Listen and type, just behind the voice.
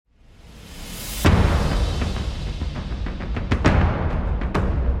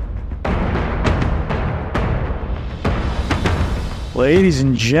Ladies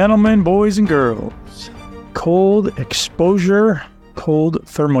and gentlemen, boys and girls, cold exposure, cold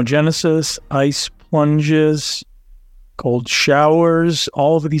thermogenesis, ice plunges, cold showers,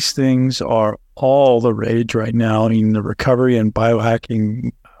 all of these things are all the rage right now in the recovery and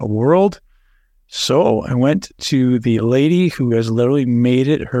biohacking world. So I went to the lady who has literally made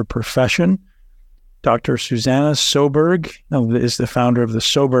it her profession. Dr. Susanna Søberg is the founder of the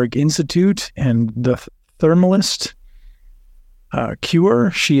Søberg Institute and the Thermalist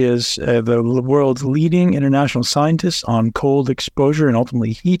Cure. She is the world's leading international scientist on cold exposure and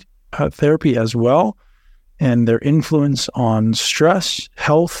ultimately heat therapy as well, and their influence on stress,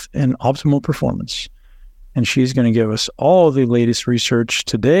 health, and optimal performance. And she's going to give us all the latest research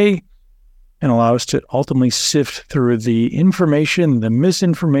today and allow us to ultimately sift through the information, the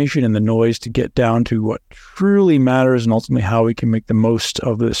misinformation, and the noise to get down to what truly matters and ultimately how we can make the most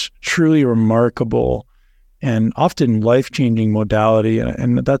of this truly remarkable and often life-changing modality.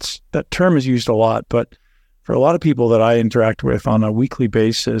 And that term is used a lot, but for a lot of people that I interact with on a weekly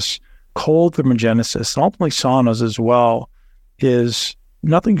basis, cold thermogenesis, and ultimately saunas as well, is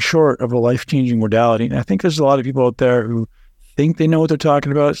nothing short of a life-changing modality. And I think there's a lot of people out there who think they know what they're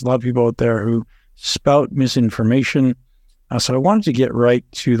talking about. There's a lot of people out there who spout misinformation. So I wanted to get right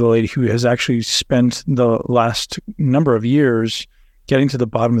to the lady who has actually spent the last number of years getting to the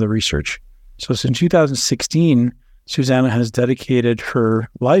bottom of the research. So since 2016, Susanna has dedicated her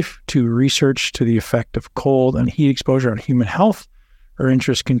life to research to the effect of cold and heat exposure on human health. Her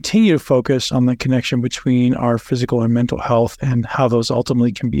interests continue to focus on the connection between our physical and mental health and how those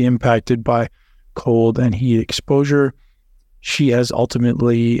ultimately can be impacted by cold and heat exposure. She has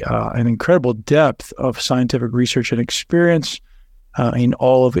ultimately an incredible depth of scientific research and experience in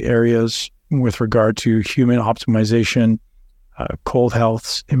all of the areas with regard to human optimization, cold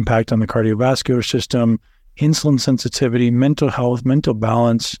health's impact on the cardiovascular system, insulin sensitivity, mental health, mental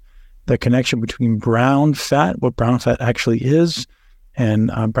balance, the connection between brown fat, what brown fat actually is,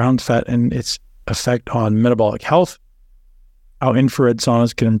 and brown fat and its effect on metabolic health, how infrared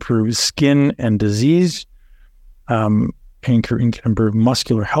saunas can improve skin and disease, can improve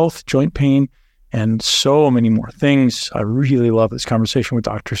muscular health, joint pain, and so many more things. I really love this conversation with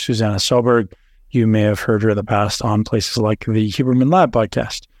Dr. Susanna Søberg. You may have heard her in the past on places like the Huberman Lab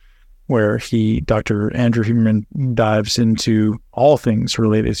podcast, where Dr. Andrew Huberman, dives into all things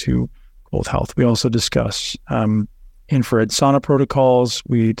related to cold health. We also discuss infrared sauna protocols.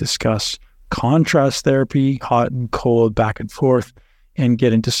 We discuss contrast therapy, hot and cold, back and forth, and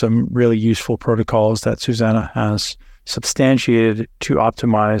get into some really useful protocols that Susanna has substantiated to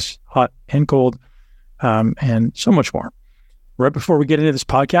optimize hot and cold, and so much more. Right before we get into this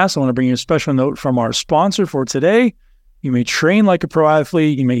podcast, I want to bring you a special note from our sponsor for today. You may train like a pro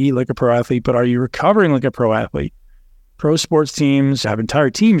athlete, you may eat like a pro athlete, but are you recovering like a pro athlete? Pro sports teams have entire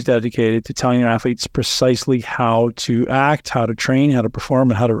teams dedicated to telling their athletes precisely how to act, how to train, how to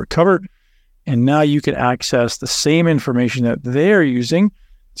perform, and how to recover. And now you can access the same information that they're using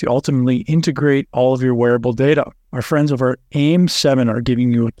to ultimately integrate all of your wearable data. Our friends over at AIM7 are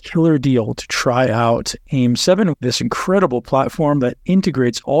giving you a killer deal to try out AIM7, this incredible platform that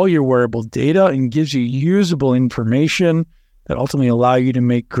integrates all your wearable data and gives you usable information that ultimately allow you to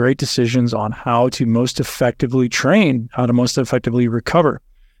make great decisions on how to most effectively train, how to most effectively recover.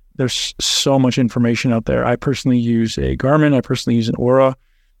 There's so much information out there. I personally use a Garmin. I personally use an Oura.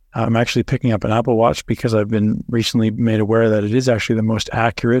 I'm actually picking up an Apple Watch because I've been recently made aware that it is actually the most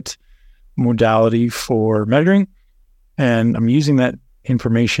accurate modality for measuring. And I'm using that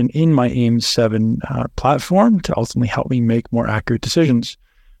information in my AIM7 platform to ultimately help me make more accurate decisions.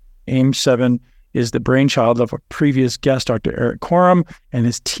 AIM7 is the brainchild of a previous guest, Dr. Eric Coram, and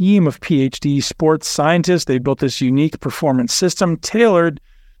his team of PhD sports scientists. They built this unique performance system tailored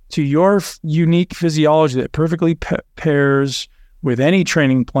to your unique physiology that perfectly pairs with any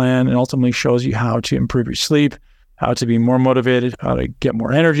training plan and ultimately shows you how to improve your sleep, how to be more motivated, how to get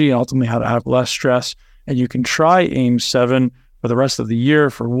more energy, and ultimately how to have less stress. And you can try AIM7 for the rest of the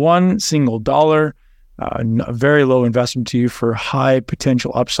year for $1 single, a very low investment to you for high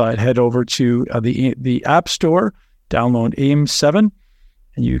potential upside. Head over to the App Store, download AIM7,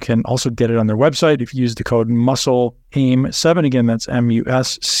 and you can also get it on their website if you use the code MUSCLEAIM7. Again, that's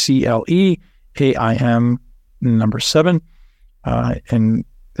MUSCLEAIM 7. And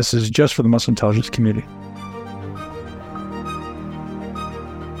this is just for the muscle intelligence community.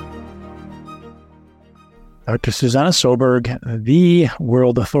 Dr. Susanna Søberg, the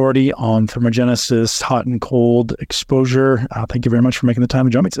world authority on thermogenesis, hot and cold exposure. Thank you very much for making the time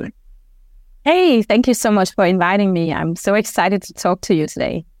to join me today. Hey, thank you so much for inviting me. I'm so excited to talk to you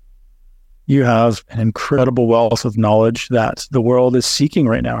today. you have an incredible wealth of knowledge that the world is seeking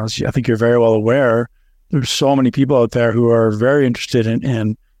right now. As I think you're very well aware, there's so many people out there who are very interested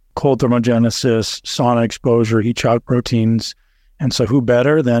in cold thermogenesis, sauna exposure, heat shock proteins. And so who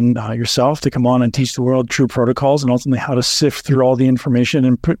better than yourself to come on and teach the world true protocols and ultimately how to sift through all the information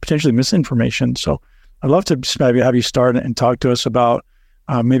and potentially misinformation. So I'd love to maybe have you start and talk to us about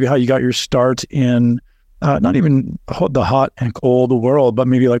maybe how you got your start in not even the hot and cold world, but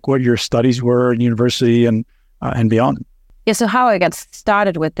maybe like what your studies were in university and beyond. Yeah, so how I got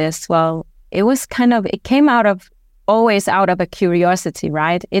started with this, well, it came always out of a curiosity,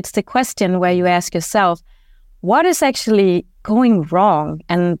 right? It's the question where you ask yourself, what is actually going wrong?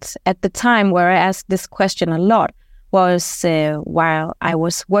 And at the time where I asked this question a lot was while I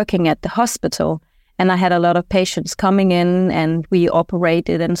was working at the hospital, and I had a lot of patients coming in and we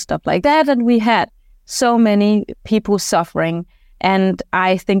operated and stuff like that. And we had so many people suffering. And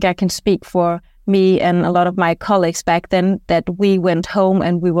I think I can speak for me and a lot of my colleagues back then that we went home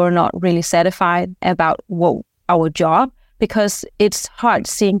and we were not really satisfied about our job, because it's hard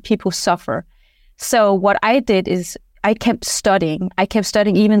seeing people suffer. So what I did is I kept studying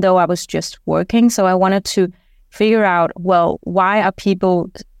even though I was just working. So I wanted to figure out, well, why are people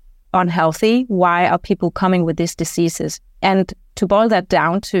unhealthy? Why are people coming with these diseases? And to boil that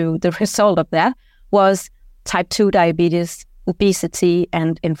down to the result of that was type 2 diabetes, obesity,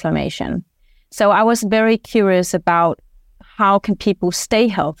 and inflammation. So I was very curious about how can people stay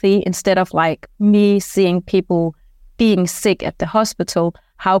healthy instead of like me seeing people being sick at the hospital.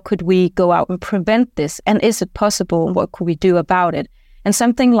 How could we go out and prevent this? And is it possible? What could we do about it? And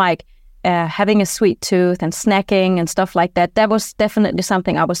something like having a sweet tooth and snacking and stuff like that, that was definitely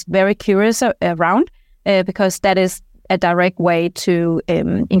something I was very curious around because that is a direct way to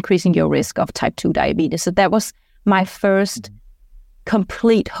increasing your risk of type 2 diabetes. So that was my first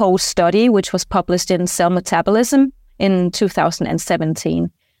complete whole study, which was published in Cell Metabolism in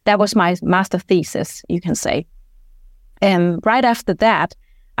 2017. That was my master thesis, you can say. And right after that,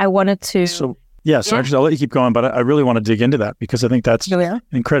 I wanted to... Actually, I'll let you keep going, but I really want to dig into that because I think that's an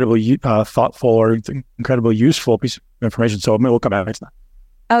incredibly thoughtful or incredibly useful piece of information. So maybe we'll come back to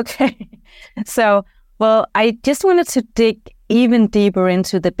that. Okay. So, well, I just wanted to dig even deeper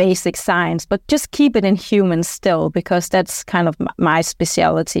into the basic science, but just keep it in humans still, because that's kind of my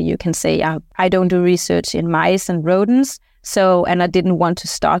specialty, you can say. I don't do research in mice and rodents, and I didn't want to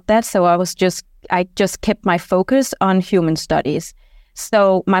start that. So I just kept my focus on human studies.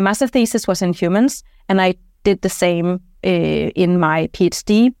 So my master thesis was in humans, and I did the same in my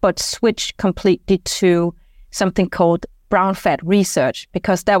PhD, but switched completely to something called brown fat research,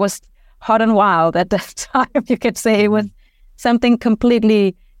 because that was hot and wild at that time, you could say. It was something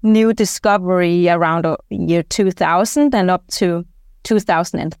completely new discovery around year 2000 and up to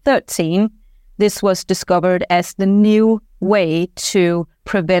 2013. This was discovered as the new way to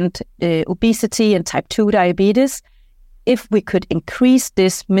prevent obesity and type 2 diabetes if we could increase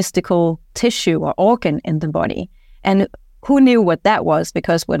this mystical tissue or organ in the body. And who knew what that was?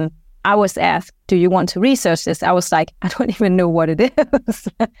 Because when I was asked, do you want to research this? I was like, I don't even know what it is.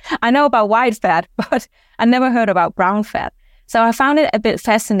 I know about white fat, but I never heard about brown fat. So I found it a bit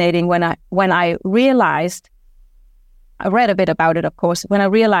fascinating when I realized, I read a bit about it, of course, when I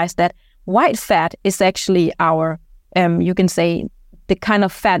realized that white fat is actually our, you can say, the kind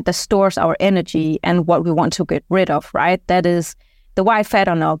of fat that stores our energy and what we want to get rid of, right? That is the white fat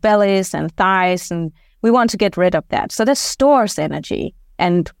on our bellies and thighs, and we want to get rid of that. So that stores energy.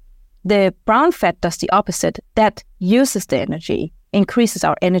 And the brown fat does the opposite. That uses the energy, increases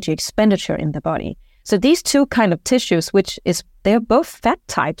our energy expenditure in the body. So these two kind of tissues, they're both fat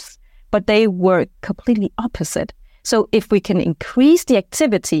types, but they work completely opposite. So if we can increase the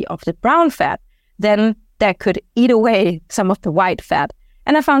activity of the brown fat, then that could eat away some of the white fat.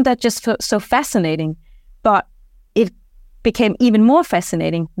 And I found that just so fascinating. But it became even more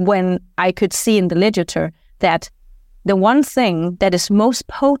fascinating when I could see in the literature that the one thing that is most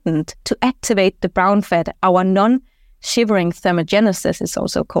potent to activate the brown fat, our non-shivering thermogenesis is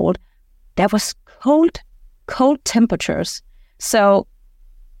also called, that was cold temperatures. So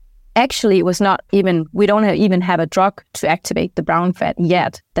actually it was not even, we don't even have a drug to activate the brown fat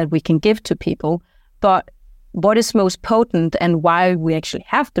yet that we can give to people. But what is most potent and why we actually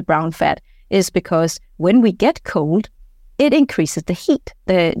have the brown fat is because when we get cold, it increases the heat,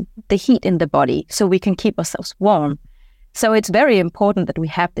 the heat in the body, so we can keep ourselves warm. So it's very important that we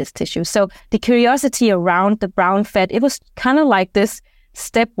have this tissue. So the curiosity around the brown fat, it was kind of like this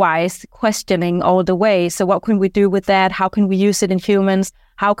stepwise questioning all the way. So what can we do with that? How can we use it in humans?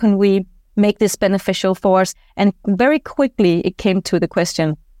 How can we make this beneficial for us? And very quickly it came to the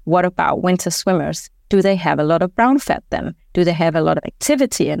question, what about winter swimmers? Do they have a lot of brown fat then? Do they have a lot of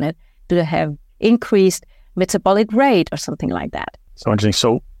activity in it? Do they have increased metabolic rate or something like that? So interesting.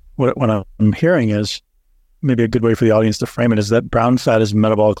 So what I'm hearing is, maybe a good way for the audience to frame it is that brown fat is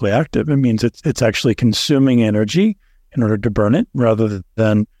metabolically active. It means it's actually consuming energy in order to burn it, rather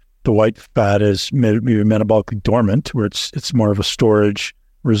than the white fat is maybe metabolically dormant, where it's more of a storage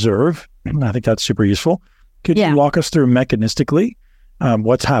reserve. And I think that's super useful. Could you walk us through mechanistically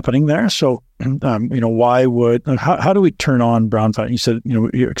what's happening there? So, how do we turn on brown fat? You said, you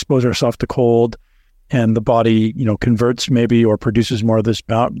expose ourselves to cold, and the body, converts maybe or produces more of this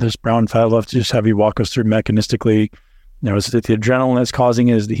brown fat. I'd love to just have you walk us through mechanistically. Is it the adrenaline that's causing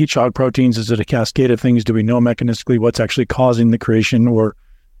it? Is it the heat shock proteins? Is it a cascade of things? Do we know mechanistically what's actually causing the creation or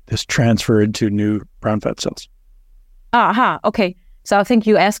this transfer into new brown fat cells? Okay. So I think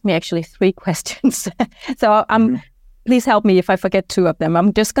you asked me actually 3 questions. So please help me if I forget 2 of them.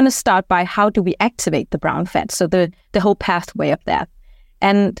 I'm just going to start by how do we activate the brown fat? So the whole pathway of that.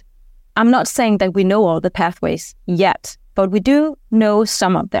 And I'm not saying that we know all the pathways yet, but we do know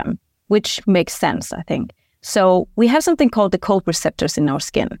some of them, which makes sense, I think. So we have something called the cold receptors in our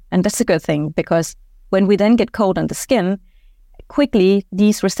skin. And that's a good thing, because when we then get cold on the skin, quickly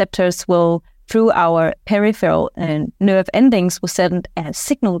these receptors will, through our peripheral nerve endings, will send a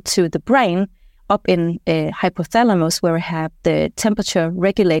signal to the brain up in hypothalamus, where we have the temperature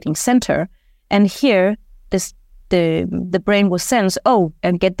regulating center. And here, the brain will sense,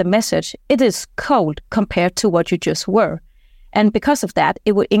 and get the message, it is cold compared to what you just were. And because of that,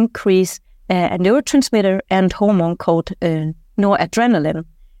 it will increase a neurotransmitter and hormone called noradrenaline.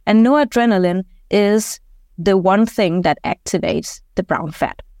 And noradrenaline is the one thing that activates the brown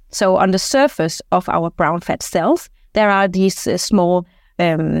fat. So on the surface of our brown fat cells, there are these small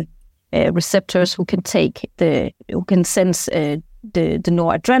receptors who can sense the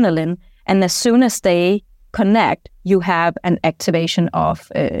noradrenaline. And as soon as they connect, you have an activation of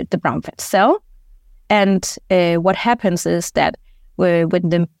the brown fat cell. And what happens is that when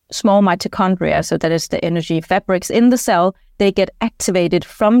the small mitochondria, so that is the energy fabrics in the cell, they get activated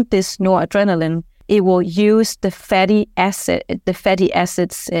from this noradrenaline, it will use the fatty acids,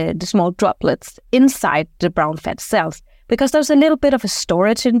 the small droplets inside the brown fat cells, because there's a little bit of a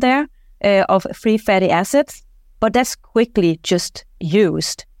storage in there of free fatty acids, but that's quickly just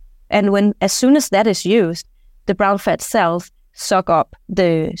used. And as soon as that is used, the brown fat cells suck up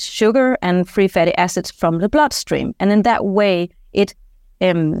the sugar and free fatty acids from the bloodstream, and in that way, it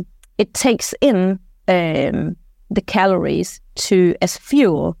takes in the calories as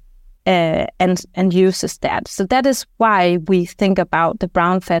fuel and uses that. So that is why we think about the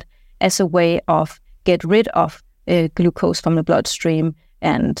brown fat as a way of get rid of glucose from the bloodstream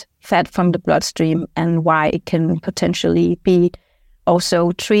and fat from the bloodstream, and why it can potentially be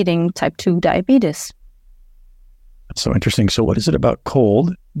also treating type 2 diabetes. That's so interesting. So what is it about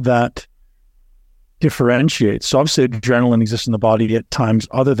cold that differentiates? So obviously adrenaline exists in the body at times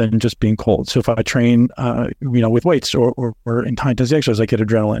other than just being cold. So if I train, with weights or in high intensity exercise, I get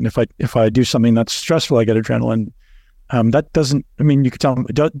adrenaline. If I do something that's stressful, I get adrenaline. That doesn't, you could tell me,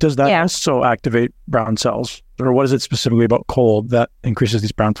 does that also activate brown cells? Or what is it specifically about cold that increases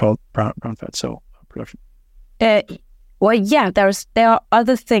these brown fat cell production? There are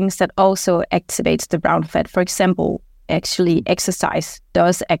other things that also activates the brown fat. For example, actually exercise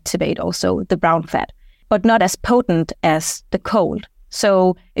does activate also the brown fat, but not as potent as the cold.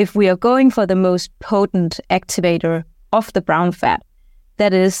 So if we are going for the most potent activator of the brown fat,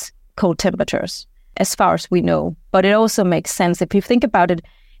 that is cold temperatures, as far as we know. But it also makes sense if you think about it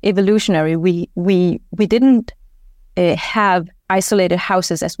evolutionary. We didn't have isolated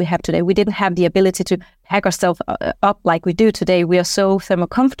houses as we have today. We didn't have the ability to pack ourselves up like we do today. We are so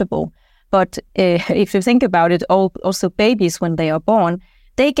thermocomfortable. But if you think about it, also babies, when they are born,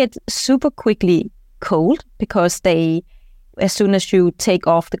 they get super quickly cold because as soon as you take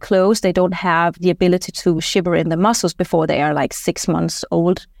off the clothes, they don't have the ability to shiver in the muscles before they are like 6 months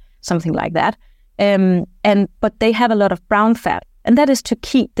old, something like that. But they have a lot of brown fat, and that is to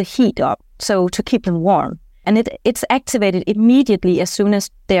keep the heat up, so to keep them warm. And it's activated immediately as soon as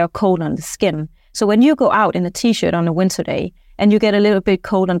they are cold on the skin. So when you go out in a t-shirt on a winter day and you get a little bit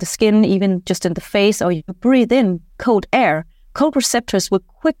cold on the skin, even just in the face, or you breathe in cold air, cold receptors will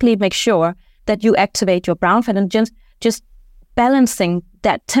quickly make sure that you activate your brown fat and just balancing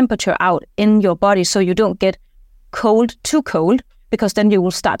that temperature out in your body so you don't get too cold, because then you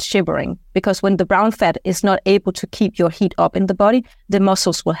will start shivering. Because when the brown fat is not able to keep your heat up in the body, the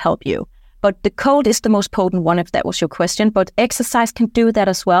muscles will help you. But the cold is the most potent one, if that was your question. But exercise can do that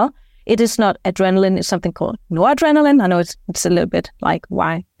as well. it is not adrenaline, it's something called noradrenaline. I know it's a little bit like,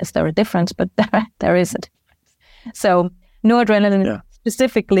 why is there a difference? But there is a difference. So noradrenaline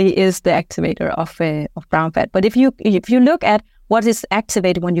specifically is the activator of brown fat. But if you look at what is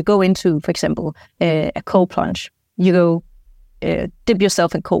activated when you go into, for example, a cold plunge, you go dip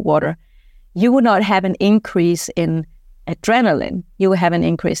yourself in cold water, you will not have an increase in adrenaline. You will have an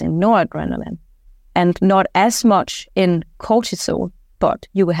increase in noradrenaline, and not as much in cortisol, but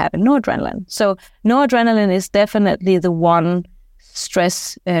you will have a noradrenaline. So noradrenaline is definitely the one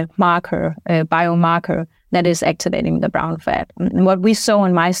stress biomarker that is activating the brown fat. And what we saw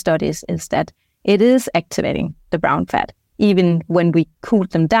in my studies is that it is activating the brown fat, even when we cool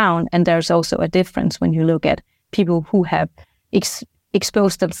them down. And there's also a difference when you look at people who have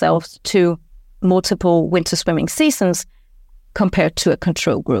exposed themselves to multiple winter swimming seasons compared to a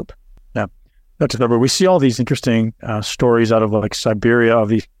control group. Yeah, Dr. Søberg, we see all these interesting stories out of like Siberia of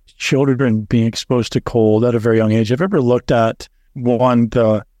these children being exposed to cold at a very young age. Have you ever looked at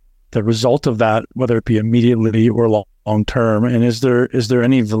the result of that, whether it be immediately or long term? And is there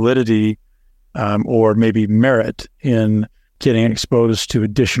any validity or maybe merit in getting exposed to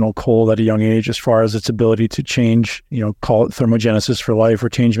additional cold at a young age as far as its ability to change, call it thermogenesis for life, or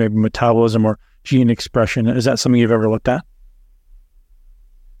change maybe metabolism or gene expression? Is that something you've ever looked at?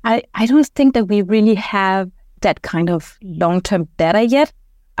 I don't think that we really have that kind of long-term data yet.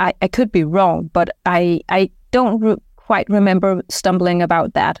 I could be wrong, but I don't quite remember stumbling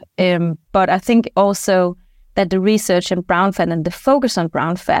about that. But I think also that the research in brown fat and the focus on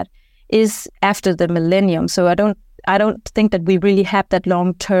brown fat is after the millennium. So I don't think that we really have that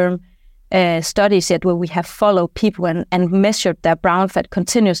long-term studies yet where we have followed people and measured their brown fat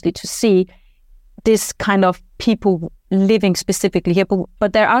continuously to see this kind of people living specifically here.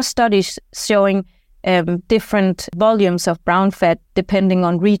 But there are studies showing different volumes of brown fat depending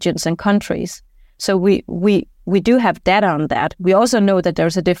on regions and countries. So we do have data on that. We also know that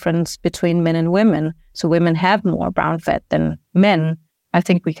there's a difference between men and women. So women have more brown fat than men. I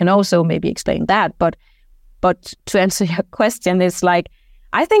think we can also maybe explain that. But to answer your question, is like,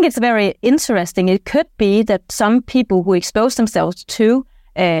 I think it's very interesting. It could be that some people who expose themselves to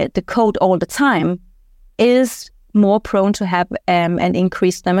the cold all the time is more prone to have an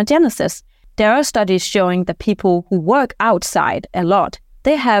increased thermogenesis. There are studies showing that people who work outside a lot,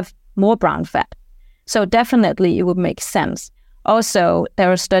 they have more brown fat. So definitely it would make sense. Also,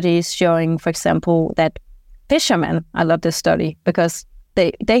 there are studies showing, for example, that fishermen, I love this study because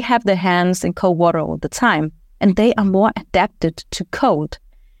they have their hands in cold water all the time and they are more adapted to cold.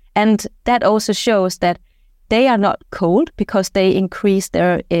 And that also shows that they are not cold because they increase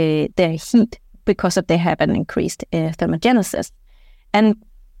their heat because they have an increased thermogenesis. And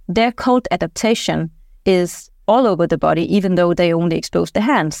their cold adaptation is all over the body, even though they only expose their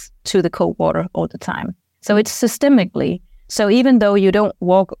hands to the cold water all the time. So it's systemically. So even though you don't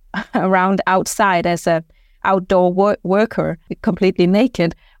walk around outside as a outdoor worker completely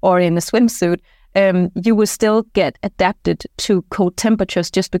naked or in a swimsuit, you will still get adapted to cold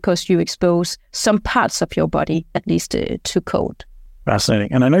temperatures just because you expose some parts of your body, at least to cold.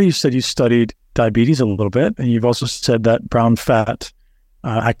 Fascinating. And I know you said you studied diabetes a little bit, and you've also said that brown fat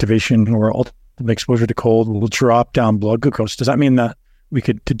activation or ultimate exposure to cold will drop down blood glucose. Does that mean that we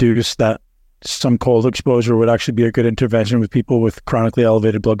could deduce that some cold exposure would actually be a good intervention with people with chronically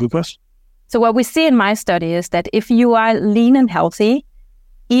elevated blood glucose? So what we see in my study is that if you are lean and healthy,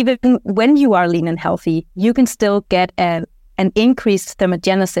 even when you are lean and healthy, you can still get an increased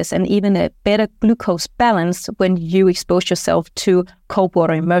thermogenesis and even a better glucose balance when you expose yourself to cold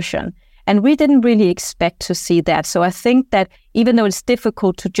water immersion. And we didn't really expect to see that. So I think that even though it's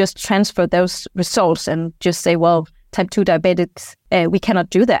difficult to just transfer those results and just say, well, type 2 diabetics, we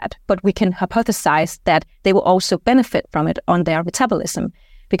cannot do that. But we can hypothesize that they will also benefit from it on their metabolism.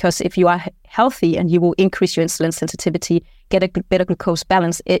 Because if you are healthy and you will increase your insulin sensitivity, get a better glucose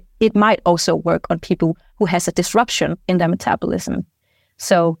balance, it might also work on people who has a disruption in their metabolism.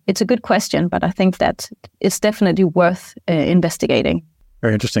 So it's a good question, but I think that it's definitely worth investigating.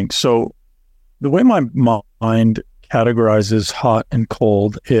 Very interesting. So the way my mind categorizes hot and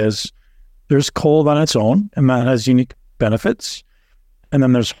cold is there's cold on its own, and that has unique benefits. And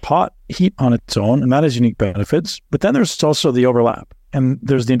then there's hot heat on its own, and that has unique benefits. But then there's also the overlap, and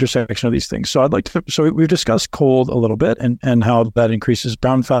there's the intersection of these things. So we've discussed cold a little bit and how that increases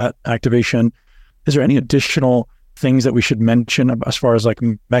brown fat activation. Is there any additional things that we should mention as far as like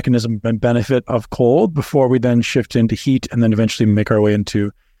mechanism and benefit of cold before we then shift into heat and then eventually make our way into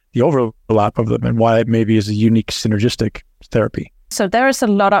the overlap of them and why it maybe is a unique synergistic therapy? So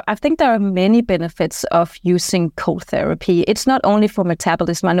I think there are many benefits of using cold therapy. It's not only for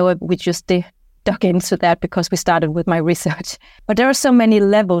metabolism. I know we just dug into that because we started with my research. But there are so many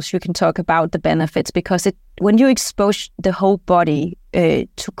levels you can talk about the benefits, because when you expose the whole body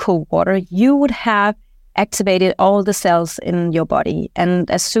to cold water, you would have activated all the cells in your body. And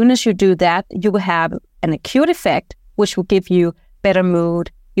as soon as you do that, you will have an acute effect, which will give you better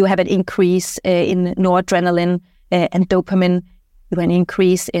mood. You have an increase in noradrenaline and dopamine. You have an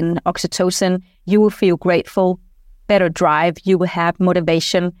increase in oxytocin. You will feel grateful, better drive. You will have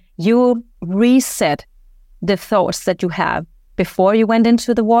motivation. You will reset the thoughts that you have before you went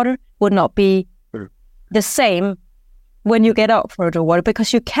into the water would not be the same when you get out for the water,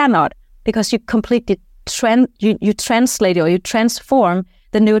 because you cannot, because you completely you translate or you transform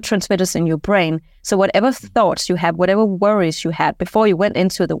the neurotransmitters in your brain. So whatever thoughts you have, whatever worries you had before you went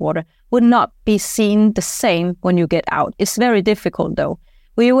into the water would not be seen the same when you get out. It's very difficult though.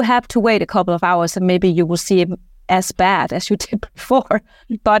 We will have to wait a couple of hours and maybe you will see it as bad as you did before.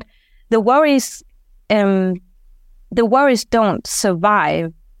 But the worries don't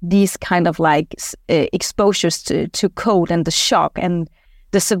survive these kind of like exposures to cold and the shock and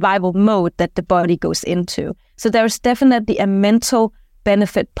the survival mode that the body goes into. So there's definitely a mental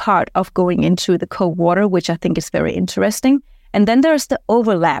benefit part of going into the cold water, which I think is very interesting. And then there's the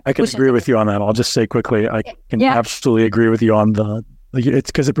overlap. I can agree with you on that. I'll just say quickly, I can absolutely agree with you on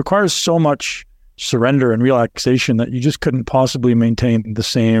it's because it requires so much surrender and relaxation that you just couldn't possibly maintain the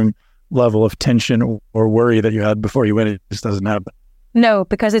same level of tension or worry that you had before you went. It just doesn't happen. No,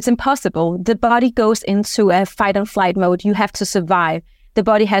 because it's impossible. The body goes into a fight and flight mode. You have to survive. The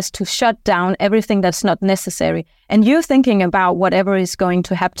body has to shut down everything that's not necessary. And you thinking about whatever is going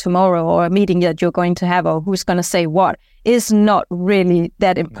to happen tomorrow or a meeting that you're going to have or who's going to say what is not really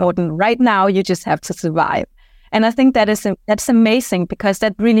that important. No. Right now, you just have to survive. And I think that's amazing, because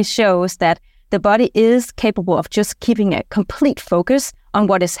that really shows that the body is capable of just keeping a complete focus on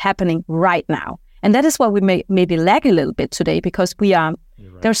what is happening right now. And that is what we maybe lack a little bit today, because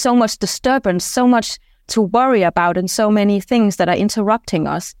there's so much disturbance, so much to worry about, and so many things that are interrupting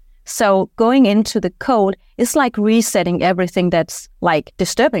us. So going into the cold is like resetting everything that's like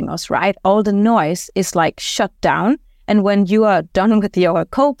disturbing us, right? All the noise is like shut down. And when you are done with your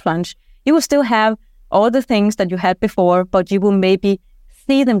cold plunge, you will still have all the things that you had before, but you will maybe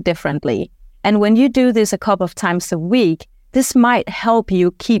see them differently. And when you do this a couple of times a week, this might help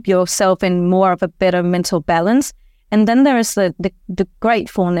you keep yourself in more of a better mental balance. And then there is the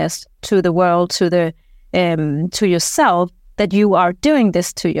gratefulness to the world, to yourself, that you are doing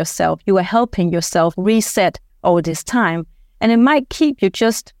this to yourself. You are helping yourself reset all this time. And it might keep you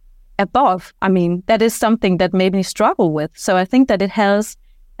just above. I mean, that is something that made me struggle with. So I think that it has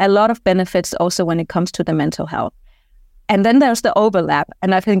a lot of benefits also when it comes to the mental health. And then there's the overlap.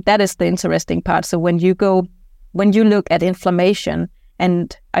 And I think that is the interesting part. So when you look at inflammation,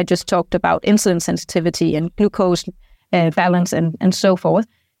 and I just talked about insulin sensitivity and glucose balance and so forth,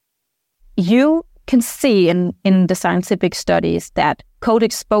 you can see in the scientific studies that cold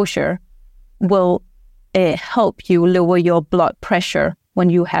exposure will help you lower your blood pressure when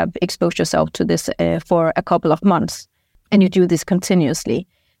you have exposed yourself to this for a couple of months, and you do this continuously.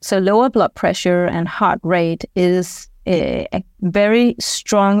 So lower blood pressure and heart rate is a very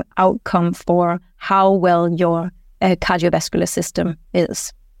strong outcome for how well your cardiovascular system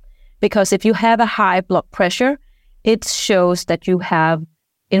is. Because if you have a high blood pressure, it shows that you have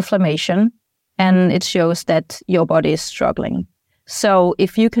inflammation, and it shows that your body is struggling. So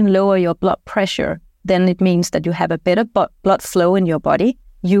if you can lower your blood pressure, then it means that you have a better blood flow in your body.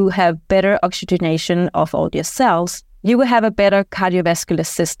 You have better oxygenation of all your cells. You will have a better cardiovascular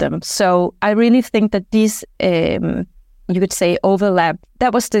system. So I really think that these, you could say, overlap.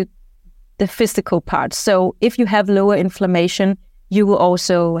 That was the physical part. So if you have lower inflammation, you will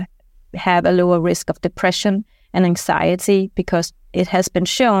also have a lower risk of depression and anxiety, because it has been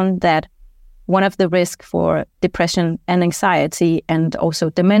shown that one of the risks for depression and anxiety and also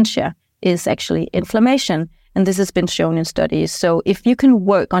dementia is actually inflammation. And this has been shown in studies. So if you can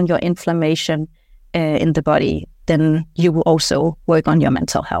work on your inflammation in the body, then you will also work on your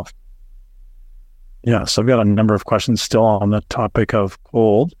mental health. Yeah, so I've got a number of questions still on the topic of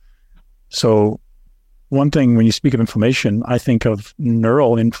cold. So one thing, when you speak of inflammation, I think of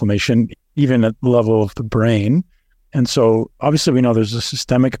neural inflammation, even at the level of the brain. And so obviously we know there's a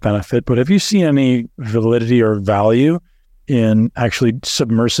systemic benefit, but have you seen any validity or value in actually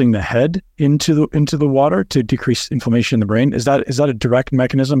submersing the head into the water to decrease inflammation in the brain? Is that a direct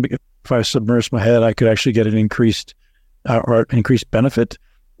mechanism? If I submerge my head, I could actually get an increased benefit,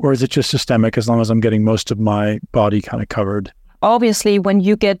 or is it just systemic as long as I'm getting most of my body kind of covered? obviously, when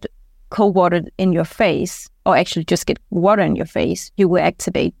you get cold water in your face, or actually just get water in your face, you will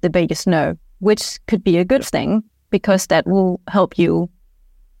activate the vagus nerve, which could be a good thing because that will help you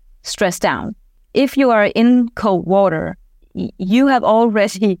stress down. If you are in cold water, you have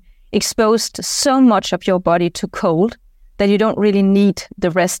already exposed so much of your body to cold that you don't really need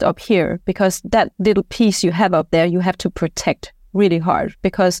the rest up here, because that little piece you have up there, you have to protect really hard.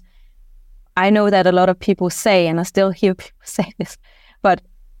 Because I know that a lot of people say, and I still hear people say this, but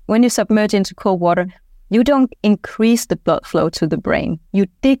when you submerge into cold water, you don't increase the blood flow to the brain, you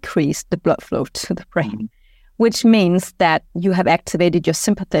decrease the blood flow to the brain, which means that you have activated your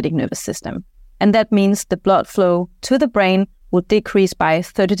sympathetic nervous system. And that means the blood flow to the brain will decrease by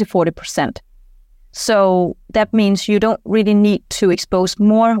 30 to 40%. So that means you don't really need to expose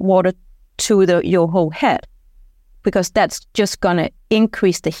more water to your whole head, because that's just going to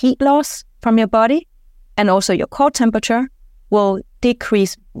increase the heat loss from your body, and also your core temperature will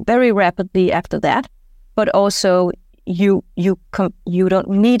decrease very rapidly after that. But also you don't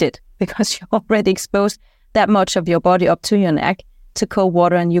need it, because you already exposed that much of your body up to your neck to cold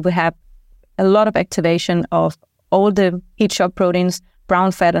water, and you will have a lot of activation of all the heat shock proteins,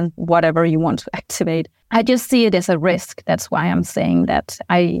 brown fat, and whatever you want to activate. I just see it as a risk. That's why I'm saying that.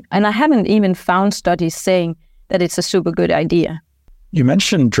 I haven't even found studies saying that it's a super good idea. You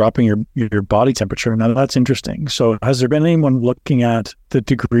mentioned dropping your body temperature. Now that's interesting. So has there been anyone looking at the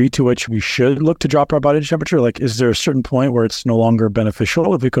degree to which we should look to drop our body temperature? Like, is there a certain point where it's no longer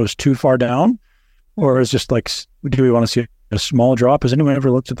beneficial if it goes too far down? Or is just like, do we want to see a small drop? Has anyone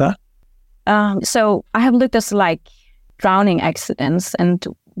ever looked at that? So I have looked at like drowning accidents, and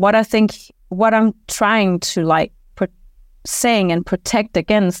what I'm trying to saying and protect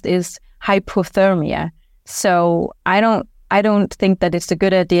against is hypothermia. So I don't think that it's a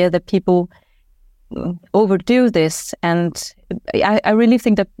good idea that people overdo this. And I really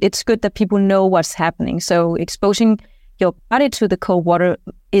think that it's good that people know what's happening. So exposing your body to the cold water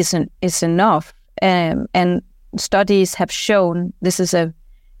is enough. And studies have shown, this is a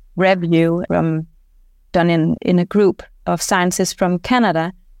review done in a group of scientists from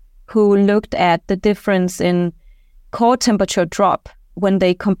Canada who looked at the difference in core temperature drop when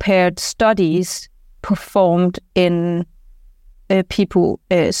they compared studies performed in people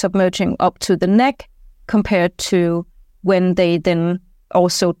submerging up to the neck compared to when they then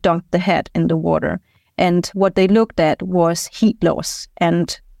also dunked the head in the water. And what they looked at was heat loss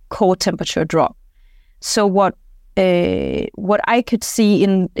and core temperature drop. So what I could see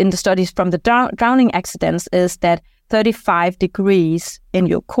in the studies from the drowning accidents is that 35 degrees in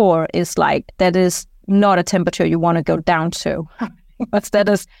your core that is not a temperature you want to go down to. But that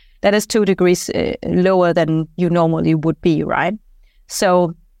is 2 degrees lower than you normally would be, right?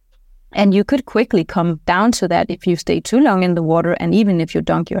 So, and you could quickly come down to that if you stay too long in the water, and even if you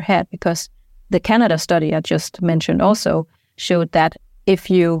dunk your head, because the Canada study I just mentioned also showed that if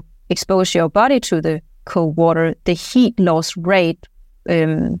you expose your body to the cold water, the heat loss rate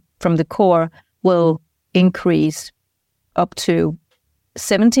from the core will increase up to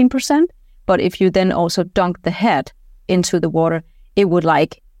 17%. But if you then also dunk the head into the water, it would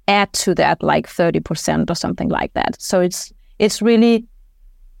add to that 30% or something like that. So it's really,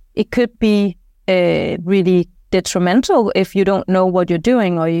 it could be really detrimental if you don't know what you're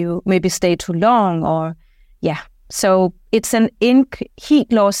doing, or you maybe stay too long, or So it's an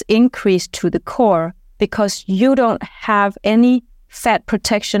heat loss increase to the core because you don't have any fat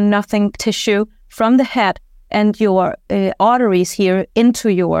protection, nothing tissue from the head and your arteries here into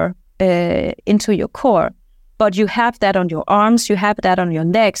your core. But you have that on your arms, you have that on your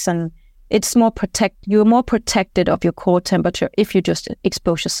legs, and it's you're more protected of your core temperature if you just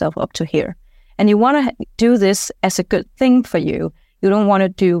expose yourself up to here. And you want to do this as a good thing for you. You don't want to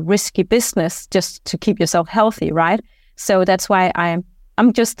do risky business just to keep yourself healthy, right? So that's why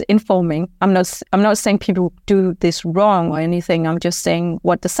I'm just informing. I'm not saying people do this wrong or anything. I'm just saying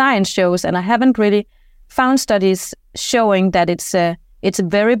what the science shows, and I haven't really found studies showing that it's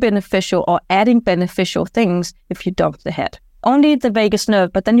very beneficial or adding beneficial things if you dunk the head. Only the vagus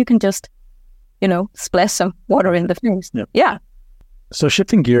nerve, but then you can just, splash some water in the face. Yep. Yeah. So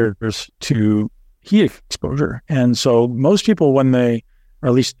shifting gears to heat exposure. And so most people when they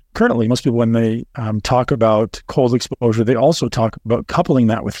talk about cold exposure, they also talk about coupling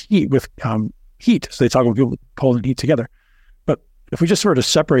that with heat. So they talk about people cold and heat together. But if we just sort of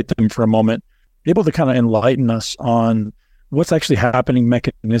separate them for a moment, able to kind of enlighten us on what's actually happening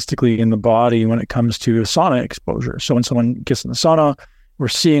mechanistically in the body when it comes to sauna exposure. So when someone gets in the sauna, we're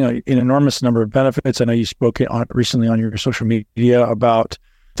seeing an enormous number of benefits. I know you spoke recently on your social media about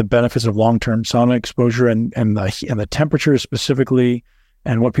the benefits of long-term sauna exposure and the temperature specifically,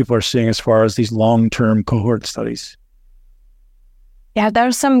 and what people are seeing as far as these long-term cohort studies? Yeah, there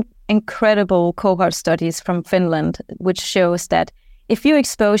are some incredible cohort studies from Finland, which shows that if you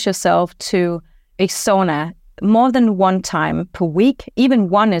expose yourself to a sauna more than one time per week, even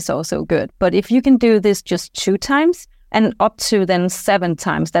one is also good. But if you can do this just 2 times and up to then 7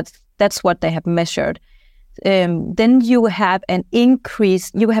 times, that's what they have measured. Then you have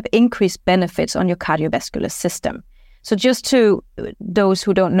increased benefits on your cardiovascular system. So just to those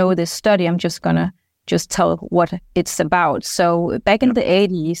who don't know this study, I'm just gonna tell what it's about. So back in the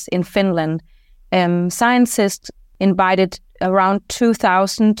 80s in Finland, scientists invited around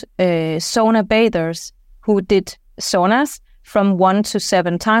 2,000 sauna bathers who did saunas from 1 to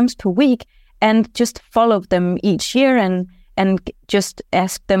 7 times per week, and just followed them each year and just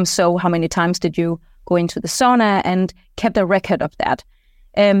asked them, so how many times did you go into the sauna, and kept a record of that.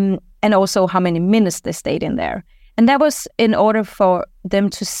 And also how many minutes they stayed in there. And that was in order for them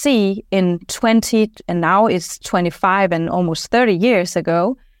to see in 20, and now it's 25 and almost 30 years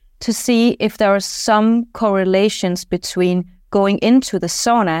ago, to see if there are some correlations between going into the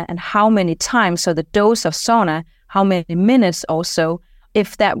sauna and how many times, so the dose of sauna, how many minutes also,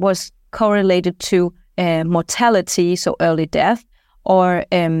 if that was correlated to mortality, so early death, or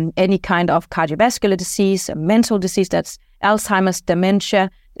any kind of cardiovascular disease, mental disease, that's Alzheimer's, dementia.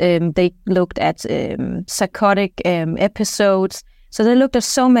 They looked at psychotic episodes. So they looked at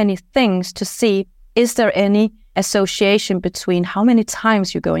so many things to see, is there any association between how many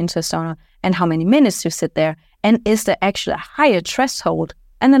times you go into a sauna and how many minutes you sit there? And is there actually a higher threshold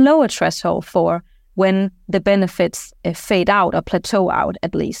and a lower threshold for when the benefits fade out or plateau out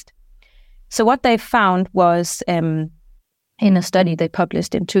at least? So what they found was in a study they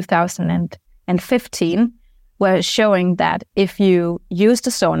published in 2015, were showing that if you use the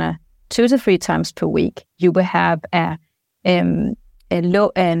sauna 2 to 3 times per week, you will have a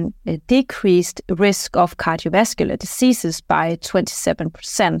low and a decreased risk of cardiovascular diseases by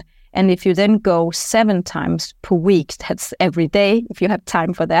 27%. And if you then go 7 times per week, that's every day, if you have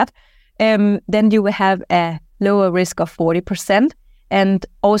time for that, then you will have a lower risk of 40%. And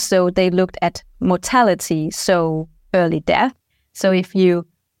also they looked at mortality, so early death. So if you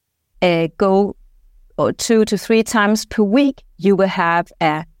go 2 to 3 times per week, you will have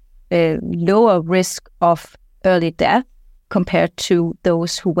a lower risk of early death compared to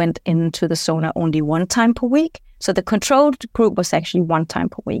those who went into the sauna only 1 time per week. So the controlled group was actually 1 time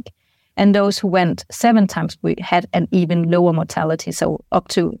per week. And those who went 7 times per week had an even lower mortality, so up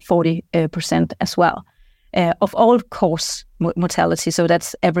to 40% as well, of all cause mortality. So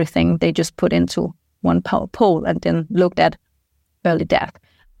that's everything they just put into one poll and then looked at early death.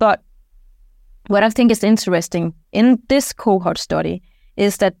 But what I think is interesting in this cohort study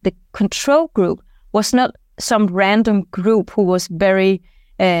is that the control group was not some random group who was very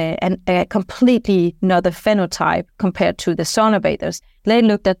a completely another phenotype compared to the sauna bathers. They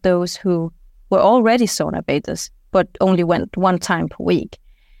looked at those who were already sauna bathers but only went 1 time per week.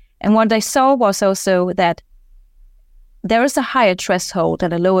 And what they saw was also that there is a higher threshold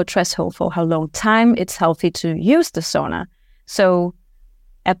and a lower threshold for how long time it's healthy to use the sauna. So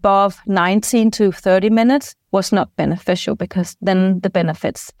above 19 to 30 minutes was not beneficial because then the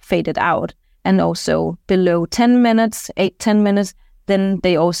benefits faded out. And also below 10 minutes, 8-10 minutes, then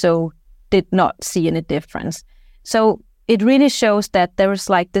they also did not see any difference. So it really shows that there is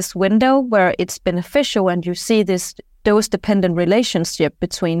like this window where it's beneficial and you see this dose-dependent relationship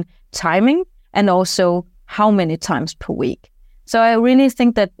between timing and also how many times per week. So I really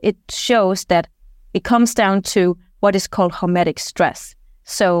think that it shows that it comes down to what is called hormetic stress.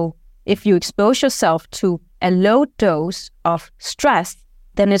 So if you expose yourself to a low dose of stress,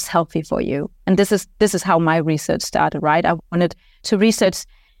 then it's healthy for you. And this is how my research started, right? I wanted to research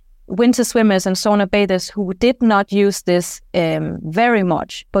winter swimmers and sauna bathers who did not use this very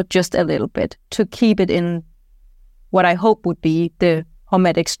much, but just a little bit, to keep it in what I hope would be the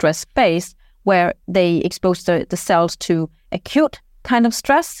hormetic stress space, where they expose the cells to acute kind of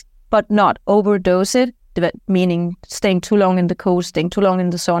stress, but not overdose it, meaning staying too long in the cold, staying too long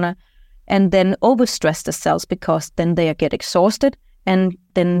in the sauna, and then overstress the cells because then they get exhausted and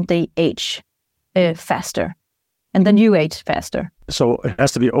then they age faster. And then you age faster. So it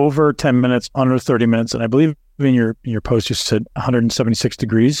has to be over 10 minutes, under 30 minutes. And I believe in your post you said 176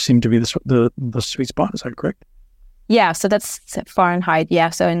 degrees seemed to be the sweet spot. Is that correct? Yeah, so that's Fahrenheit. Yeah,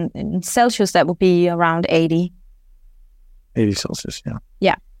 so in Celsius, that would be around 80. 80 Celsius, yeah.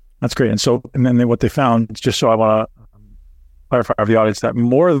 Yeah. That's great. And then what they found, just so I want to clarify for the audience, that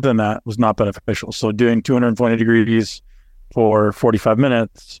more than that was not beneficial. So doing 220 degrees for 45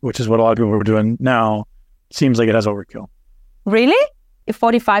 minutes, which is what a lot of people are doing now, seems like it has overkill. Really?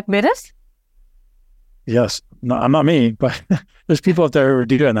 45 minutes? Yes. No, I'm not me, but there's people out there who are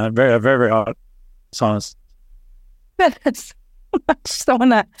doing that. Very, very, very hot saunas. That's so much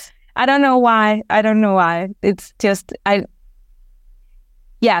sauna. I don't know why. It's just, so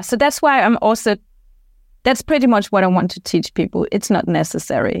that's why that's pretty much what I want to teach people. It's not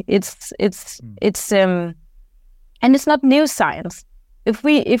necessary. It's and it's not new science. If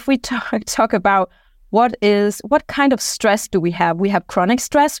we talk about what kind of stress do we have? We have chronic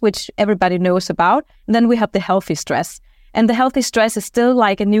stress, which everybody knows about, and then we have the healthy stress. And the healthy stress is still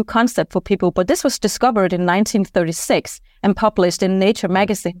like a new concept for people, but this was discovered in 1936 and published in Nature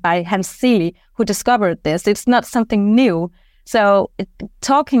magazine by Hans Seeley, who discovered this. It's not something new. So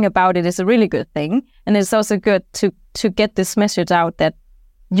talking about it is a really good thing. And it's also good to get this message out that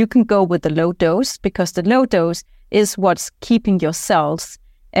you can go with the low dose, because the low dose is what's keeping your cells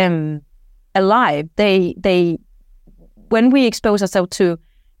alive. They when we expose ourselves to,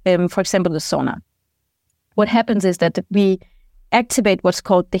 for example, the sauna, what happens is that we activate what's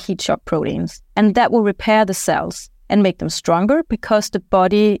called the heat shock proteins, and that will repair the cells and make them stronger, because the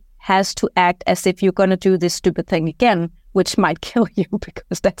body has to act as if you're going to do this stupid thing again, which might kill you,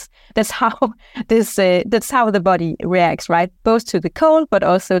 because that's how the body reacts, right? Both to the cold, but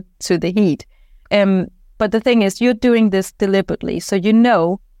also to the heat. But the thing is, you're doing this deliberately, so you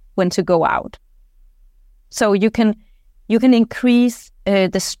know when to go out. So you can increase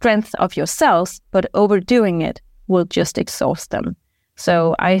the strength of your cells, but overdoing it will just exhaust them.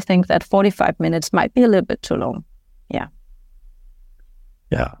 So I think that 45 minutes might be a little bit too long. Yeah.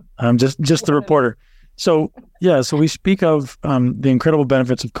 Yeah. I'm just the reporter. So we speak of the incredible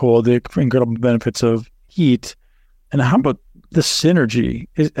benefits of cold, the incredible benefits of heat. And how about the synergy?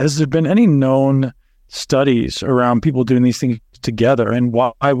 Has there been any known studies around people doing these things together, and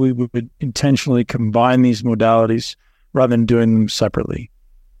why we would intentionally combine these modalities rather than doing them separately?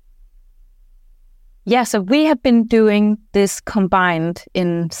 Yeah, so we have been doing this combined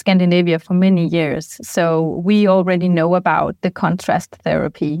in Scandinavia for many years. So we already know about the contrast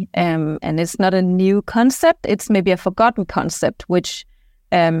therapy, and it's not a new concept. It's maybe a forgotten concept, which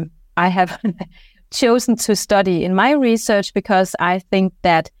I have chosen to study in my research, because I think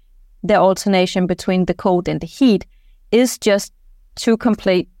that the alternation between the cold and the heat is just to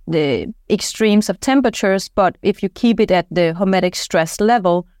complete the extremes of temperatures. But if you keep it at the hormetic stress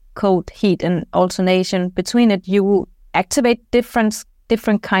level, cold, heat, and alternation between it, you will activate different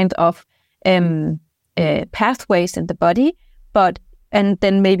kind of pathways in the body, and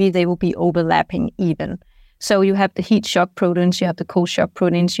then maybe they will be overlapping even. So you have the heat shock proteins, you have the cold shock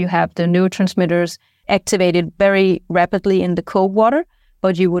proteins, you have the neurotransmitters activated very rapidly in the cold water,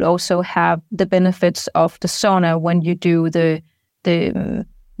 but you would also have the benefits of the sauna when you do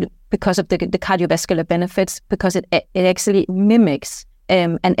because of the cardiovascular benefits, because it actually mimics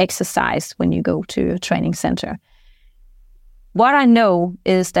an exercise when you go to a training center. What I know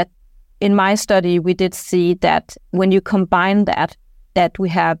is that in my study, we did see that when you combine that we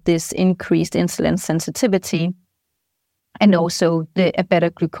have this increased insulin sensitivity and also a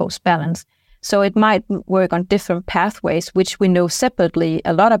better glucose balance. So it might work on different pathways, which we know separately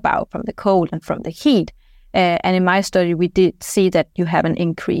a lot about from the cold and from the heat. And in my study, we did see that you have an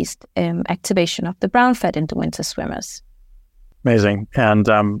increased activation of the brown fat in the winter swimmers. Amazing. And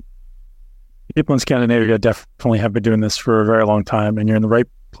people in Scandinavia definitely have been doing this for a very long time, and you're in the right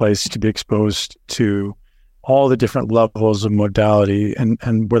place to be exposed to all the different levels of modality.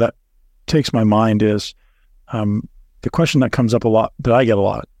 And where that takes my mind is the question that comes up a lot, that I get a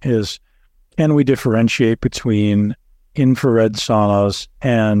lot, is, can we differentiate between infrared saunas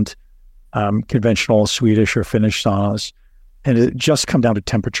and conventional Swedish or Finnish saunas? And it just come down to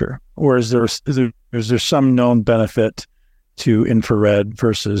temperature? Or is there some known benefit to infrared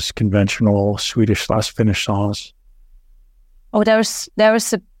versus conventional Swedish/Finnish saunas? Oh,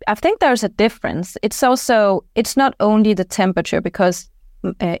 I think there's a difference. It's not only the temperature, because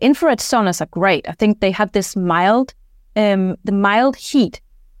infrared saunas are great. I think they have this the mild heat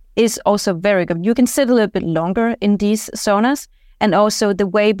is also very good. You can sit a little bit longer in these saunas, and also the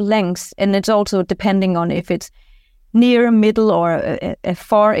wavelengths, and it's also depending on if it's near, middle, or a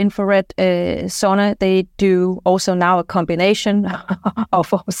far infrared sauna. They do also now a combination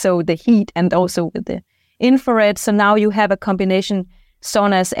of also the heat and also with the infrared. So now you have a combination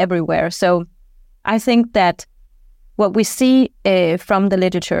saunas everywhere. So I think that what we see from the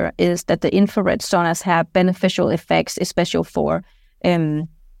literature is that the infrared saunas have beneficial effects, especially for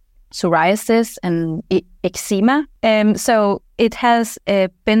psoriasis and eczema. So it has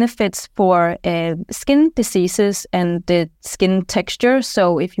benefits for skin diseases and the skin texture.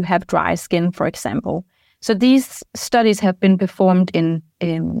 So if you have dry skin, for example. So these studies have been performed in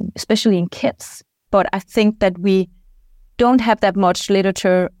especially in kids. But I think that we don't have that much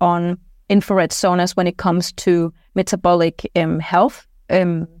literature on infrared saunas when it comes to metabolic health.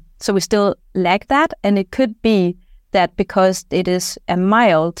 So we still lack that. And it could be that because it is a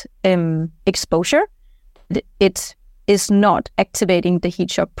mild exposure, it is not activating the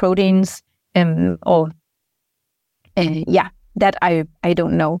heat shock proteins that I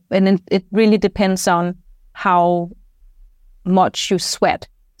don't know. And it really depends on how much you sweat.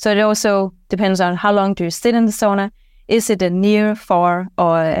 So it also depends on how long do you sit in the sauna. Is it a near, far,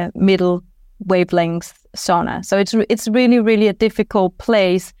 or a middle wavelength sauna? So it's really, really a difficult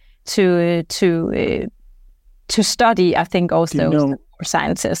place to study, I think, also for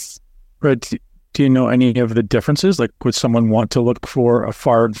scientists. Right. Do you know any of the differences? Like, would someone want to look for a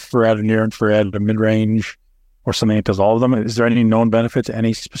far infrared, a near infrared, a mid-range, or something that does all of them? Is there any known benefit to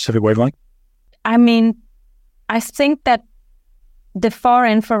any specific wavelength? I mean, I think that the far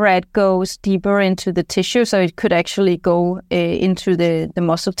infrared goes deeper into the tissue, so it could actually go into the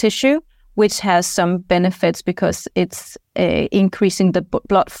muscle tissue, which has some benefits because it's increasing the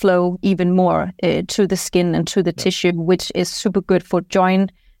blood flow even more to the skin and to the tissue, which is super good for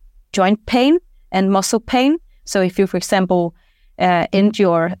joint pain and muscle pain. So if you, for example, end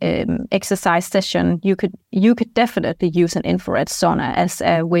your exercise session, you could definitely use an infrared sauna as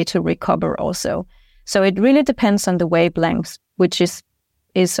a way to recover also. So it really depends on the wavelengths, which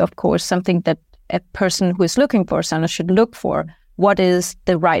is of course something that a person who is looking for a sauna should look for. What is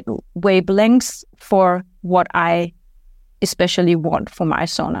the right wavelengths for what I especially want for my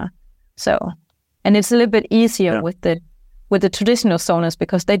sauna? So, and it's a little bit easier with the traditional saunas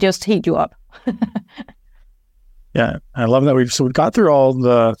because they just heat you up. Yeah, I love that we've got through all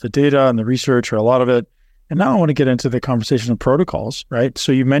the data and the research, or a lot of it, and now I want to get into the conversation of protocols, right?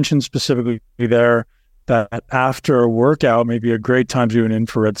 So you mentioned specifically there that after a workout may be a great time to do an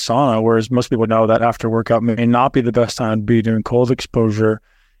infrared sauna, whereas most people know that after workout may not be the best time to be doing cold exposure.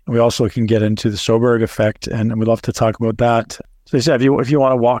 And we also can get into the Søberg effect, and we'd love to talk about that. So you said, if you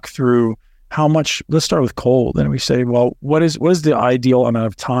want to walk through how much, let's start with cold, and we say, well, what is the ideal amount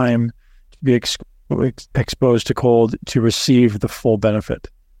of time to be exposed to cold to receive the full benefit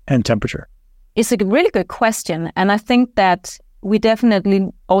and temperature? It's a really good question, and I think that we definitely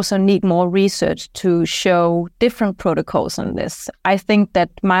also need more research to show different protocols on this. I think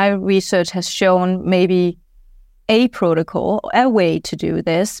that my research has shown maybe a protocol, a way to do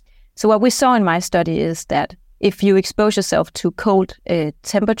this. So what we saw in my study is that if you expose yourself to cold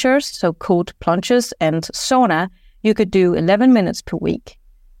temperatures, so cold plunges and sauna, you could do 11 minutes per week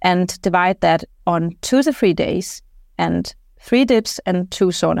and divide that on 2 to 3 days and 3 dips and 2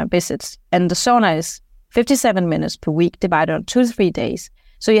 sauna visits. And the sauna is 57 minutes per week divided on 2 to 3 days.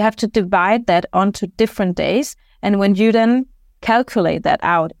 So you have to divide that onto different days. And when you then calculate that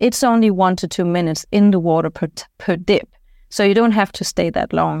out, it's only 1 to 2 minutes in the water per dip. So you don't have to stay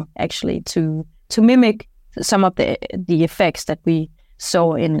that long actually to mimic some of the effects that we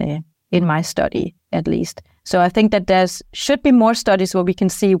saw in my study, at least. So I think that there should be more studies where we can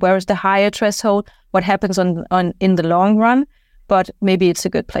see where is the higher threshold, what happens in the long run. But maybe it's a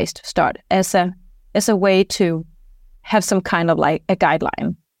good place to start as a way to have some kind of like a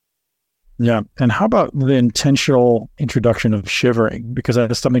guideline. Yeah. And how about the intentional introduction of shivering? Because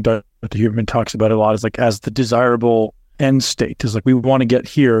that's something Dr. Huberman talks about a lot, is like as the desirable end state, is like we want to get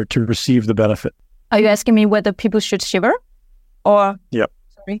here to receive the benefit. Are you asking me whether people should shiver? Or Yep.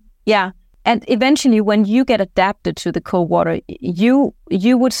 Sorry. Yeah. And eventually when you get adapted to the cold water, you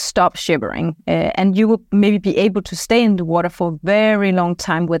would stop shivering and you would maybe be able to stay in the water for a very long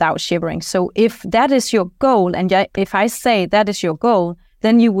time without shivering. So if that is your goal, and if I say that is your goal,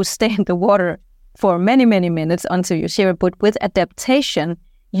 then you would stay in the water for many, many minutes until you shiver. But with adaptation,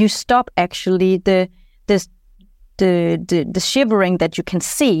 you stop actually the shivering that you can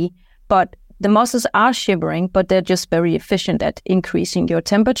see, but the muscles are shivering, but they're just very efficient at increasing your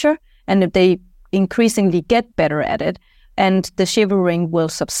temperature. And if they increasingly get better at it, and the shivering will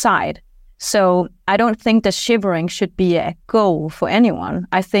subside. So I don't think that shivering should be a goal for anyone.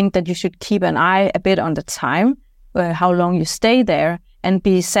 I think that you should keep an eye a bit on the time, how long you stay there, and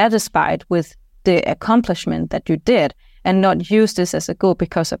be satisfied with the accomplishment that you did, and not use this as a goal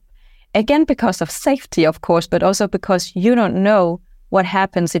because of safety, of course, but also because you don't know what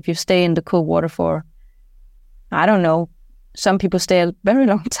happens if you stay in the cool water for, I don't know, some people stay a very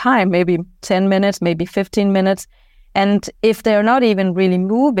long time, maybe 10 minutes, maybe 15 minutes. And if they're not even really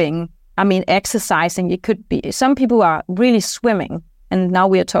moving, I mean, exercising, it could be, some people are really swimming, and now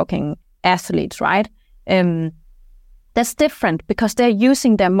we are talking athletes, right? That's different because they're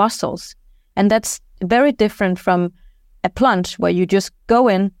using their muscles. And that's very different from a plunge where you just go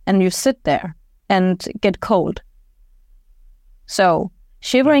in and you sit there and get cold. So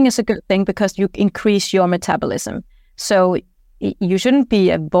shivering is a good thing because you increase your metabolism. So you shouldn't be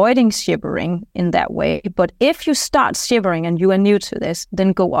avoiding shivering in that way. But if you start shivering and you are new to this,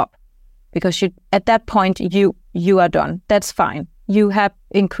 then go up. Because at that point, you are done. That's fine. You have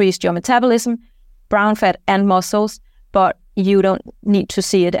increased your metabolism, brown fat and muscles, but you don't need to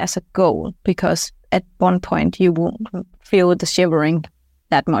see it as a goal because at one point you won't feel the shivering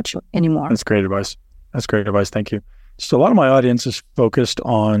that much anymore. That's great advice. Thank you. So a lot of my audience is focused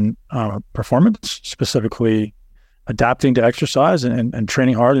on performance, specifically adapting to exercise and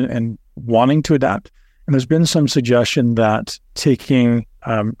training hard and wanting to adapt. And there's been some suggestion that taking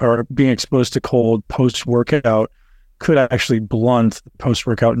or being exposed to cold post-workout could actually blunt the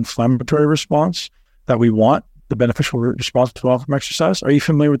post-workout inflammatory response that we want, the beneficial response to from exercise. Are you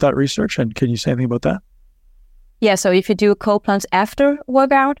familiar with that research? And can you say anything about that? Yeah, so if you do a cold plunge after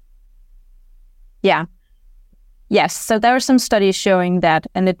workout, yeah. Yes, so there are some studies showing that,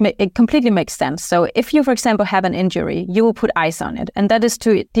 and it completely makes sense. So if you, for example, have an injury, you will put ice on it, and that is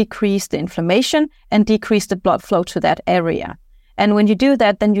to decrease the inflammation and decrease the blood flow to that area. And when you do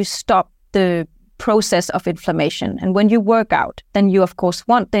that, then you stop the process of inflammation. And when you work out, then you, of course,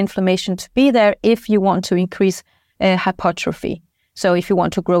 want the inflammation to be there if you want to increase hypertrophy. So if you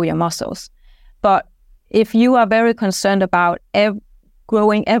want to grow your muscles. But if you are very concerned about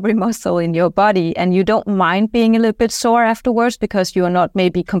growing every muscle in your body and you don't mind being a little bit sore afterwards because you are not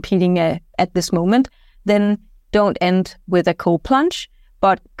maybe competing at this moment, then don't end with a cold plunge,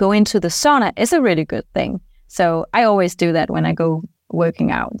 but go into the sauna is a really good thing. So I always do that when I go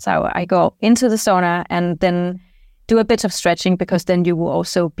working out. So I go into the sauna and then do a bit of stretching because then you will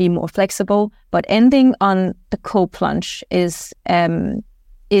also be more flexible. But ending on the cold plunge is a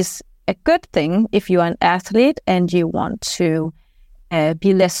good thing if you are an athlete and you want to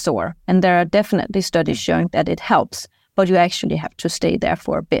be less sore. And there are definitely studies showing that it helps, but you actually have to stay there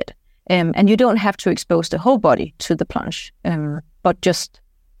for a bit. And you don't have to expose the whole body to the plunge, but just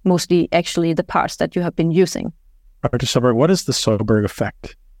mostly actually the parts that you have been using. Dr. Søberg, what is the Søberg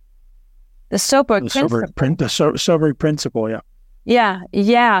effect? The Søberg principle. The Søberg principle, yeah.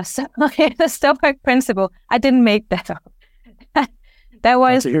 Yeah. So, the Søberg principle, I didn't make that up. That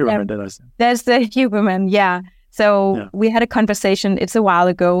was... That's a Huberman, did I say? That's the Huberman, yeah. So we had a conversation, it's a while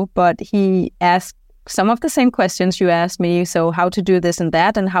ago, but he asked some of the same questions you asked me. So how to do this and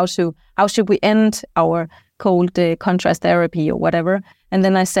that, and how should we end our cold contrast therapy or whatever. And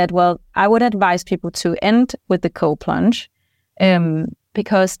then I said, well, I would advise people to end with the cold plunge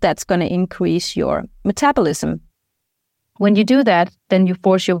because that's going to increase your metabolism. When you do that, then you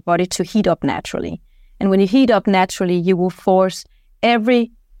force your body to heat up naturally. And when you heat up naturally, you will force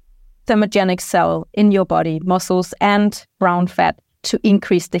every thermogenic cell in your body, muscles and brown fat, to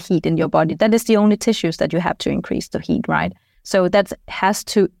increase the heat in your body. That is the only tissues that you have to increase the heat, right? So that has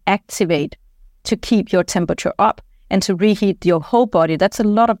to activate to keep your temperature up and to reheat your whole body. That's a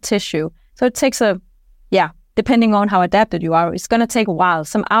lot of tissue. So it takes depending on how adapted you are, it's going to take a while,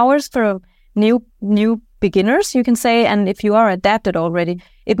 some hours for new beginners, you can say. And if you are adapted already,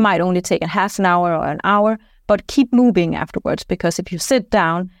 it might only take a half an hour or an hour, but keep moving afterwards, because if you sit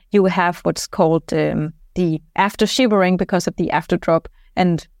down, you will have what's called the after shivering because of the after drop.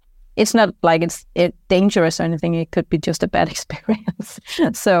 And it's not like it's dangerous or anything. It could be just a bad experience.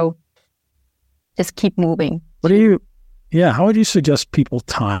 So just keep moving. How would you suggest people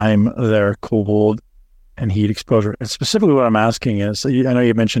time their cold and heat exposure? And specifically what I'm asking is, I know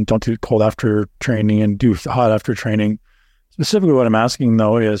you mentioned don't do cold after training and do hot after training. Specifically what I'm asking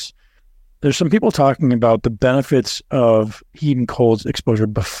though is, there's some people talking about the benefits of heat and cold exposure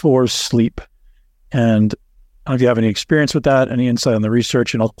before sleep. And I don't know if you have any experience with that, any insight on the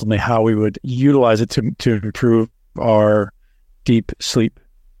research, and ultimately how we would utilize it to improve our deep sleep.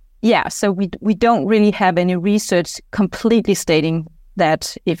 Yeah, so we don't really have any research completely stating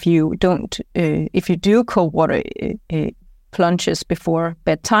that if you do cold water plunges before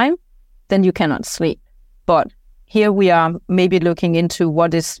bedtime, then you cannot sleep. But here we are maybe looking into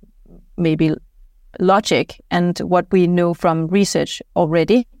what is maybe logic, and what we know from research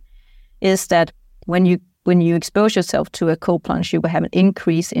already is that when you expose yourself to a cold plunge, you will have an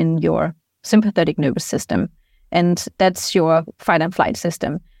increase in your sympathetic nervous system, and that's your fight and flight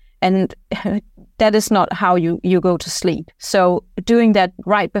system. And that is not how you go to sleep. So doing that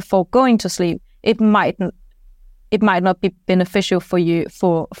right before going to sleep, it might it might not be beneficial for you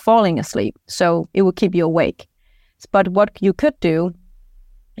for falling asleep. So it will keep you awake. But what you could do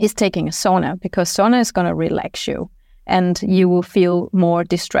is taking a sauna, because sauna is going to relax you and you will feel more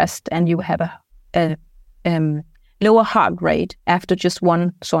distressed, and you have a lower heart rate after just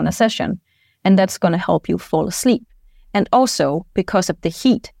one sauna session. And that's going to help you fall asleep. And also, because of the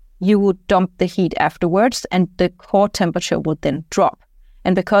heat, you will dump the heat afterwards, and the core temperature will then drop.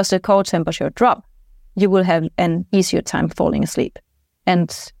 And because the core temperature drop, you will have an easier time falling asleep.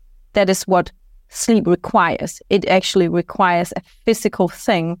 And that is what sleep requires. It actually requires a physical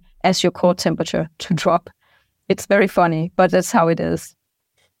thing as your core temperature to drop. It's very funny, but that's how it is.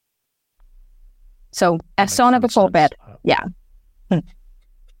 So a sauna before bed, yeah.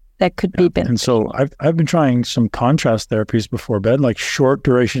 That could be beneficial. And so I've been trying some contrast therapies before bed, like short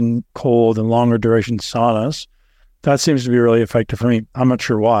duration cold and longer duration saunas. That seems to be really effective for me. I'm not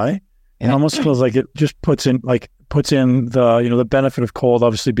sure why. It almost feels like it just puts in the, the benefit of cold,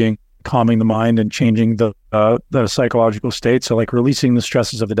 obviously being calming the mind and changing the psychological state. So like releasing the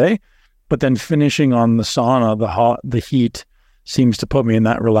stresses of the day, but then finishing on the sauna, the heat seems to put me in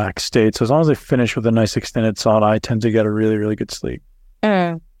that relaxed state. So as long as I finish with a nice extended sauna, I tend to get a really, really good sleep.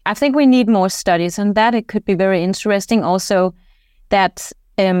 I think we need more studies on that. It could be very interesting also that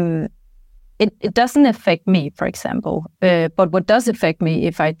it doesn't affect me, for example, but what does affect me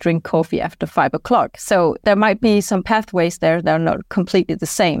if I drink coffee after 5 o'clock. So there might be some pathways there that are not completely the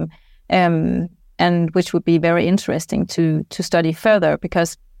same, and which would be very interesting to study further,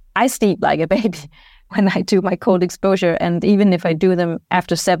 because I sleep like a baby when I do my cold exposure, and even if I do them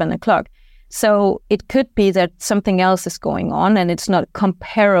after 7 o'clock. So it could be that something else is going on, and it's not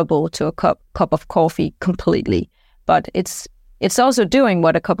comparable to a cup of coffee completely. But it's also doing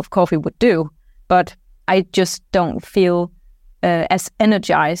what a cup of coffee would do, but I just don't feel as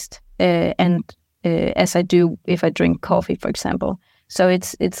energized as I do if I drink coffee, for example. So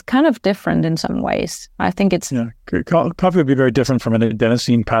it's kind of different in some ways. I think it's... Yeah, coffee would be very different from an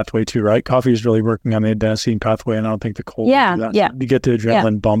adenosine pathway too, right? Coffee is really working on the adenosine pathway, and I don't think the cold would do that. Yeah. You get the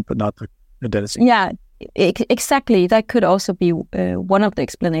adrenaline bump, but not the adenosine. Yeah, exactly. That could also be one of the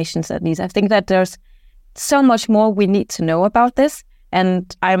explanations, at least. I think that there's so much more we need to know about this,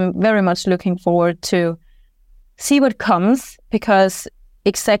 and I'm very much looking forward to see what comes, because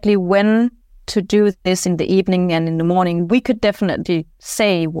exactly when to do this in the evening and in the morning, we could definitely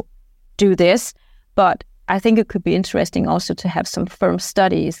say do this, but I think it could be interesting also to have some firm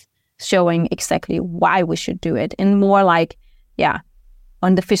studies showing exactly why we should do it, and more like,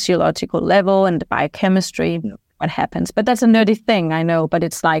 on the physiological level and the biochemistry, what happens. But that's a nerdy thing, I know, but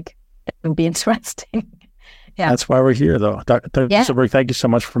it's like, it would be interesting. Yeah. That's why we're here, though. Dr. Søberg, thank you so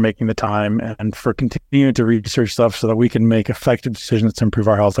much for making the time and for continuing to research stuff so that we can make effective decisions to improve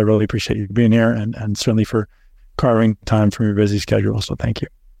our health. I really appreciate you being here, and certainly for carving time from your busy schedule. So thank you.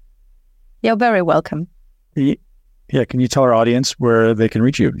 You're very welcome. Yeah, can you tell our audience where they can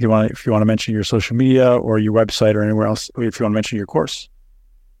reach you? If you want to mention your social media or your website or anywhere else, if you want to mention your course.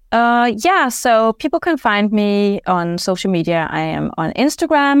 So people can find me on social media. I am on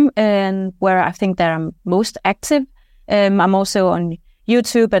Instagram, and where I think that I'm most active. I'm also on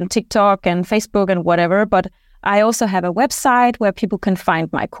YouTube and TikTok and Facebook and whatever, but I also have a website where people can find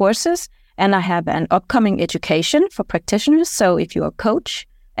my courses, and I have an upcoming education for practitioners. So if you're a coach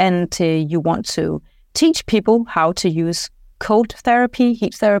and you want to teach people how to use cold therapy,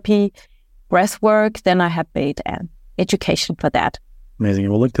 heat therapy, breath work, then I have made an education for that. Amazing.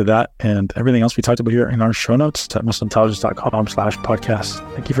 We'll link to that and everything else we talked about here in our show notes at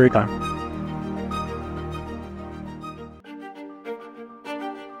muscleintelligence.com/podcast. Thank you for your time.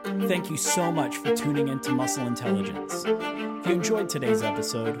 Thank you so much for tuning into Muscle Intelligence. If you enjoyed today's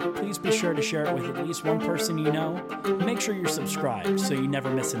episode, please be sure to share it with at least one person you know. Make sure you're subscribed so you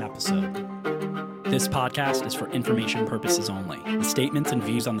never miss an episode. This podcast is for information purposes only. The statements and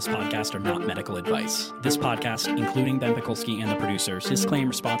views on this podcast are not medical advice. This podcast, including Ben Pekulski and the producers, disclaim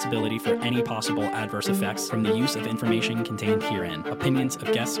responsibility for any possible adverse effects from the use of information contained herein. Opinions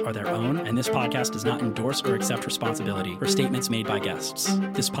of guests are their own, and this podcast does not endorse or accept responsibility for statements made by guests.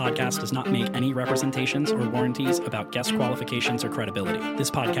 This podcast does not make any representations or warranties about guest qualifications or credibility.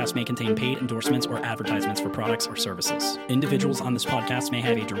 This podcast may contain paid endorsements or advertisements for products or services. Individuals on this podcast may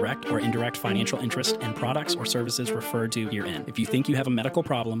have a direct or indirect financial interest in products or services referred to herein. If you think you have a medical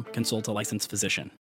problem, consult a licensed physician.